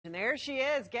And there she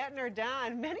is, getting her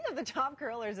done. Many of the top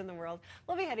curlers in the world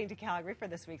will be heading to Calgary for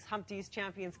this week's Humpty's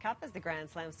Champions Cup as the Grand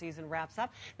Slam season wraps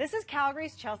up. This is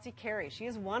Calgary's Chelsea Carey. She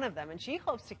is one of them, and she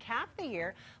hopes to cap the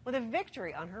year with a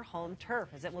victory on her home turf,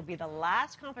 as it will be the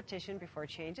last competition before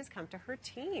changes come to her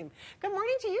team. Good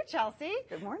morning to you, Chelsea.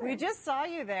 Good morning. We just saw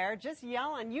you there, just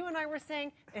yelling. You and I were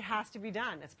saying it has to be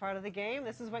done. It's part of the game.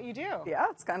 This is what you do. Yeah,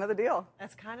 it's kind of the deal.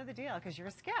 That's kind of the deal, because you're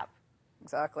a skip.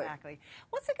 Exactly.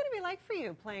 What's it going to be like for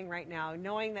you playing right now,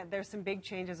 knowing that there's some big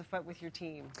changes afoot with your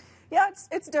team? Yeah,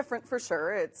 it's different for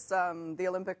sure. It's the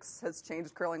Olympics has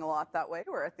changed curling a lot that way.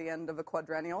 We're at the end of a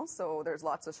quadrennial, so there's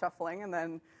lots of shuffling, and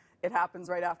then it happens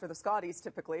right after the Scotties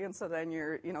typically, and so then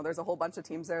there's a whole bunch of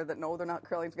teams there that know they're not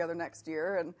curling together next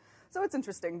year, and so it's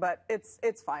interesting, but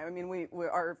it's fine. I mean,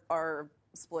 our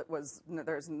split was,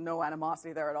 there's no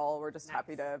animosity there at all. We're just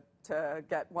happy to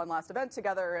get one last event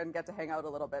together and get to hang out a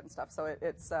little bit and stuff. So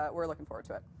we're looking forward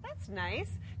to it. That's nice.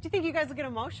 Do you think you guys will get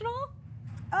emotional?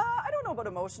 I don't know about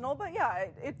emotional, but yeah,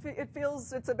 it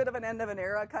feels it's a bit of an end of an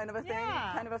era kind of a thing,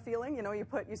 kind of a feeling. You know, you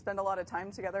spend a lot of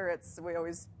time together. We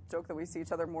always joke that we see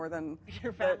each other more than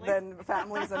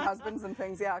families and husbands and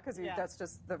things. Yeah, because that's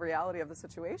just the reality of the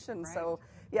situation. Right. So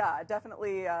yeah,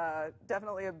 definitely a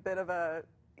bit of a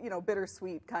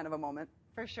bittersweet kind of a moment.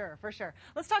 For sure, for sure.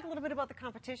 Let's talk a little bit about the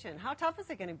competition. How tough is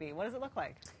it going to be? What does it look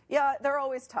like? Yeah, they're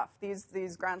always tough.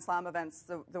 These Grand Slam events,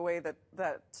 the way that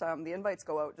the invites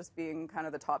go out, just being kind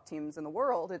of the top teams in the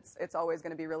world, it's always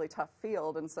going to be a really tough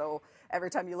field. And so every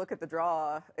time you look at the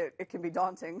draw, it can be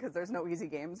daunting because there's no easy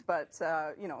games. But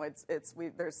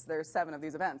there's 7 of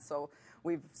these events, so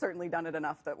we've certainly done it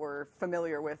enough that we're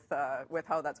familiar with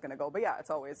how that's going to go. But yeah, it's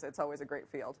always a great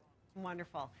field.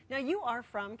 Wonderful. Now, you are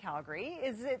from Calgary.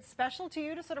 Is it special to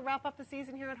you to sort of wrap up the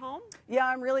season here at home? Yeah,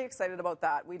 I'm really excited about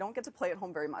that. We don't get to play at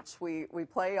home very much. We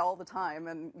play all the time,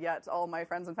 and yet all my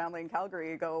friends and family in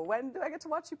Calgary go, "When do I get to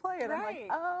watch you play?" And I'm like,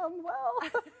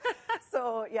 well.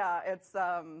 So yeah,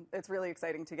 it's really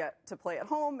exciting to get to play at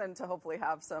home and to hopefully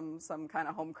have some kind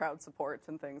of home crowd support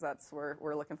and things.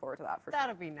 We're looking forward to that for sure.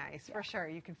 That'll be nice, for sure.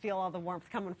 You can feel all the warmth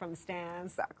coming from the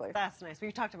stands. Exactly. That's nice.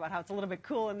 We talked about how it's a little bit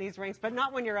cool in these rinks, but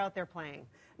not when you're out there playing.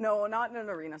 No, not in an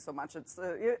arena so much. It's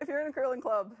if you're in a curling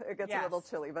club, it gets a little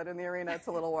chilly, but in the arena, it's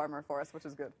a little warmer for us, which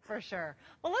is good. For sure.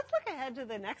 Well, let's look ahead to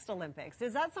the next Olympics.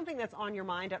 Is that something that's on your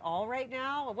mind at all right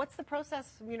now? What's the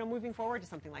process, moving forward to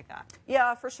something like that?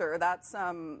 Yeah, for sure. That's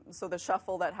so the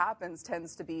shuffle that happens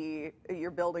tends to be you're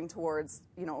building towards,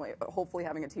 hopefully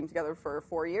having a team together for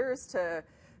 4 years to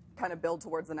kind of build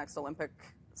towards the next Olympic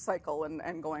cycle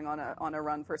and going on a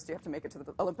run. First you have to make it to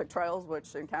the Olympic trials,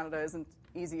 which in Canada isn't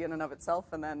easy in and of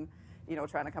itself, and then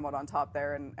trying to come out on top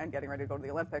there and getting ready to go to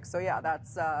the Olympics. So yeah,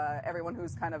 that's everyone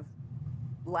who's kind of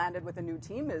landed with a new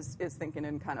team is thinking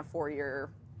in kind of 4-year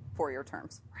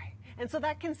terms. Right. And so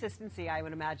that consistency, I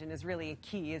would imagine, is really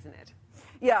key, isn't it?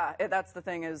 Yeah, that's the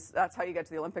thing, is that's how you get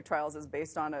to the Olympic trials, is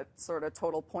based on a sort of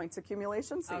total points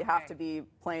accumulation. So you have to be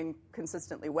playing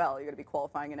consistently well. You got to be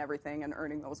qualifying in everything and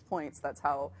earning those points. That's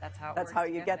how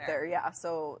you get there. Yeah.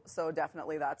 So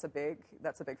definitely that's a big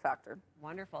factor.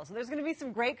 Wonderful. So there's going to be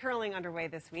some great curling underway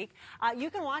this week.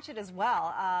 You can watch it as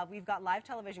well. We've got live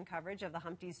television coverage of the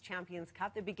Humpty's Champions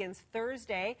Cup that begins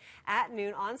Thursday at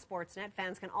noon on Sportsnet.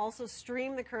 Fans can also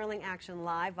stream the curling action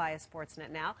live via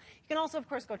Sportsnet now. You can also, of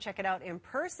course, go check it out in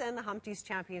person. The Humpty's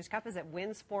Champions Cup is at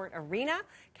WinSport Arena,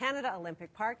 Canada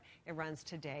Olympic Park. It runs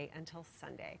today until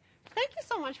Sunday. Thank you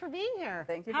so much for being here.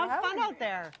 Thank you. Have fun out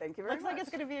there. Thank you very much. Looks like it's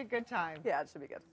going to be a good time. Yeah, it should be good.